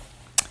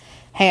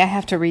Hey, I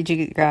have to read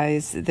you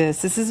guys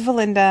this. This is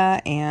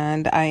Valinda,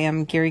 and I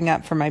am gearing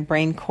up for my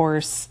brain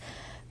course,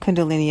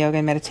 Kundalini Yoga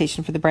and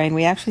Meditation for the Brain.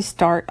 We actually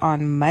start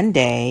on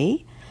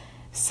Monday.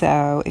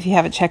 So if you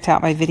haven't checked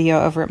out my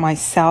video over at my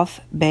South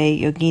Bay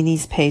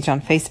Yoginis page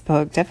on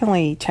Facebook,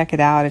 definitely check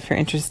it out if you're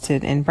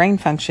interested in brain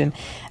function.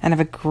 And I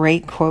have a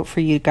great quote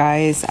for you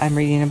guys. I'm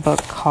reading a book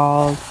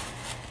called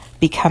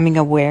Becoming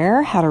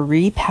Aware, How to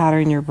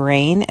Repattern Your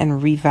Brain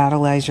and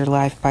Revitalize Your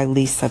Life by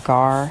Lisa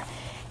Garr.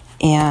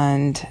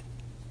 And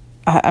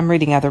I'm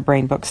reading other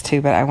brain books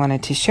too, but I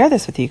wanted to share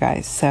this with you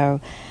guys.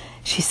 So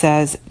she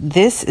says,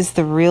 this is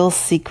the real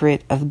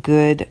secret of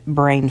good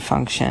brain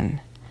function.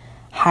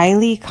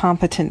 Highly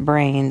competent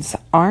brains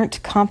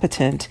aren't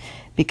competent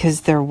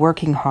because they're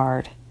working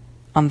hard.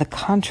 On the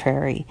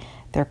contrary,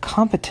 they're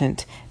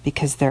competent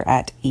because they're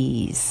at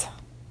ease.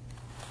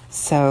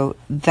 So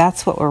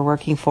that's what we're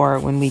working for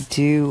when we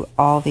do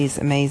all these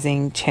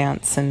amazing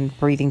chants and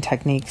breathing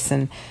techniques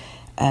and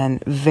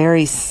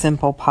very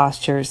simple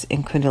postures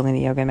in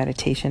Kundalini Yoga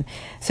meditation.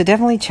 So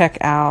definitely check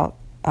out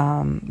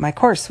my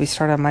course. We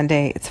start on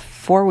Monday. It's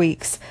 4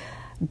 weeks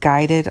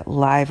guided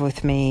live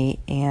with me,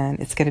 and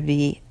it's going to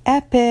be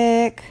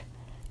epic.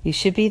 You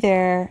should be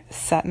there.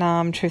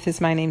 Satnam, truth is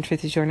my name,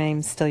 truth is your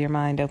name. Still your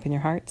mind, open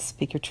your heart,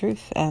 speak your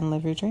truth, and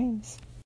live your dreams.